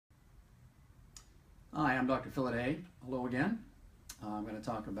Hi, I'm Dr. Filidei. Hello again. I'm going to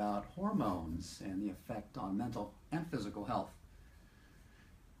talk about hormones and the effect on mental and physical health.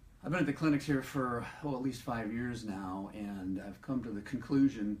 I've been at the clinics here for at least 5 years now, and I've come to the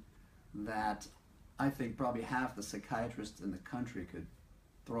conclusion that I think probably half the psychiatrists in the country could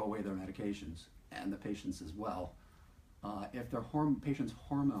throw away their medications, and the patients as well, if their patients'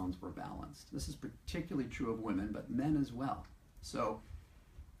 hormones were balanced. This is particularly true of women, but men as well. So,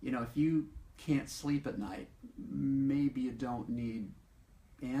 if you can't sleep at night, maybe you don't need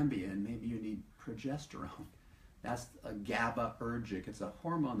Ambien, maybe you need progesterone. That's a GABAergic. It's a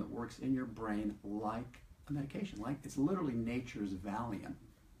hormone that works in your brain like a medication. It's literally nature's Valium.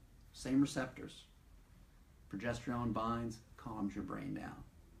 Same receptors. Progesterone binds, calms your brain down.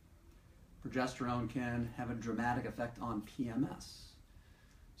 Progesterone can have a dramatic effect on PMS.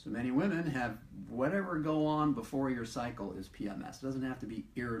 So many women have whatever go on before your cycle is PMS. It doesn't have to be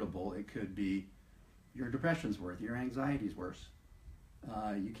irritable. It could be your depression's worse, your anxiety's worse.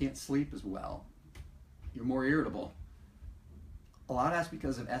 You can't sleep as well. You're more irritable. A lot of that's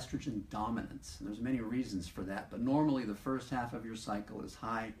because of estrogen dominance. And there's many reasons for that, but normally the first half of your cycle is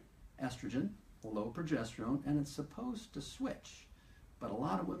high estrogen, low progesterone, and it's supposed to switch. But a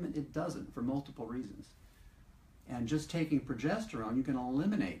lot of women, it doesn't for multiple reasons. And just taking progesterone, you can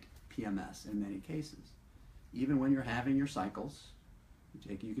eliminate PMS in many cases. Even when you're having your cycles,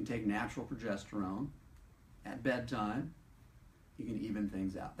 you can take natural progesterone at bedtime. You can even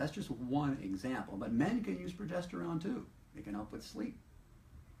things out. That's just one example. But men can use progesterone too. It can help with sleep.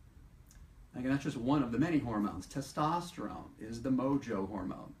 Again, that's just one of the many hormones. Testosterone is the mojo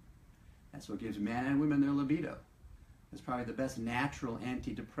hormone. That's what gives men and women their libido. It's probably the best natural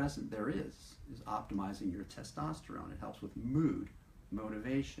antidepressant there is optimizing your testosterone. It helps with mood,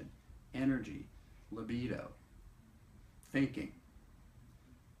 motivation, energy, libido, thinking.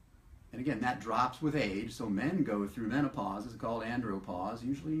 And again, that drops with age. So men go through menopause. It's called andropause,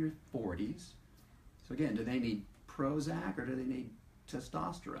 usually in your 40s. So again, do they need Prozac or do they need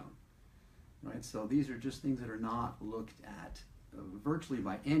testosterone? Right? So these are just things that are not looked at virtually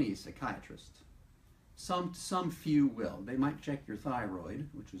by any psychiatrist. Some few will. They might check your thyroid,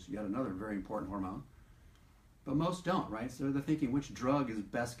 which is yet another very important hormone, but most don't, right? So they're thinking which drug is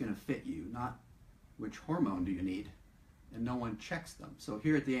best going to fit you, not which hormone do you need, and no one checks them. So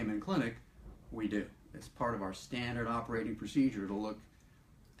here at the Amen Clinic, we do. It's part of our standard operating procedure to look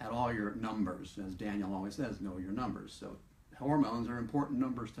at all your numbers. As Daniel always says, know your numbers. So hormones are important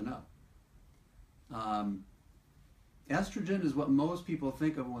numbers to know. Estrogen is what most people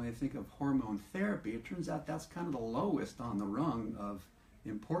think of when they think of hormone therapy. It turns out that's kind of the lowest on the rung of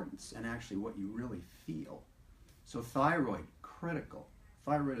importance and actually what you really feel. So thyroid, critical.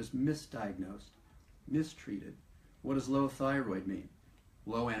 Thyroid is misdiagnosed, mistreated. What does low thyroid mean?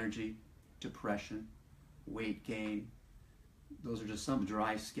 Low energy, depression, weight gain. Those are just some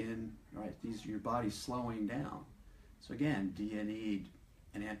dry skin, right? Your body's slowing down. So again, do you need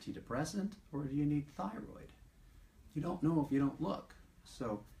an antidepressant or do you need thyroid? You don't know if you don't look.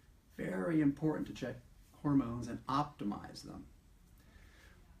 So very important to check hormones and optimize them.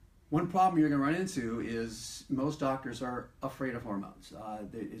 One problem you're going to run into is most doctors are afraid of hormones.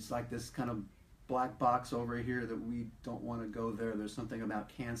 It's like this kind of black box over here that we don't want to go there. There's something about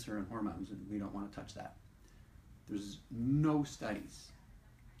cancer and hormones and we don't want to touch that. There's no studies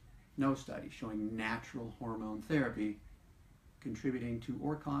showing natural hormone therapy contributing to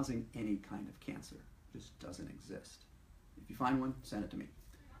or causing any kind of cancer. Just doesn't exist. If you find one, send it to me.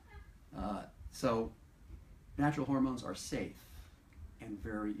 So natural hormones are safe and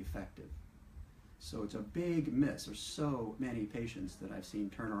very effective. So it's a big miss. There's so many patients that I've seen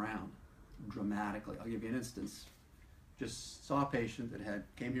turn around dramatically. I'll give you an instance. Just saw a patient that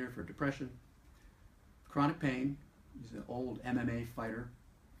came here for depression, chronic pain. He's an old MMA fighter,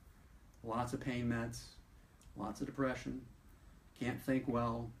 lots of pain meds, lots of depression, can't think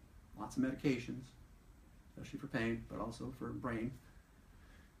well, lots of medications, especially for pain, but also for brain.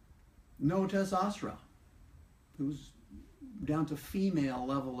 No testosterone. It was down to female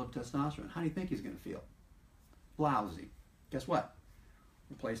level of testosterone. How do you think he's going to feel? Lousy. Guess what?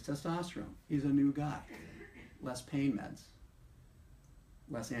 Replace testosterone. He's a new guy. Less pain meds.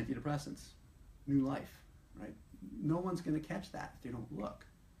 Less antidepressants. New life, right? No one's going to catch that if they don't look.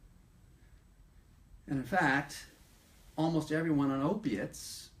 And in fact, almost everyone on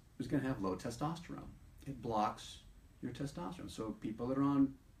opiates is going to have low testosterone. It blocks your testosterone. So people that are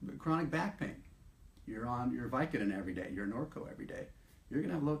on chronic back pain, you're on your Vicodin every day, your Norco every day, you're going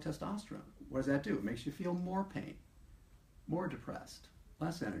to have low testosterone. What does that do? It makes you feel more pain, more depressed,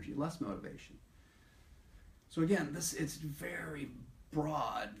 less energy, less motivation. So again, it's very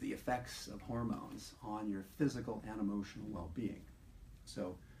broad the effects of hormones on your physical and emotional well-being.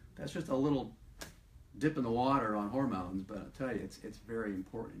 So that's just a little dip in the water on hormones, but I'll tell you, it's very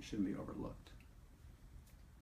important. It shouldn't be overlooked.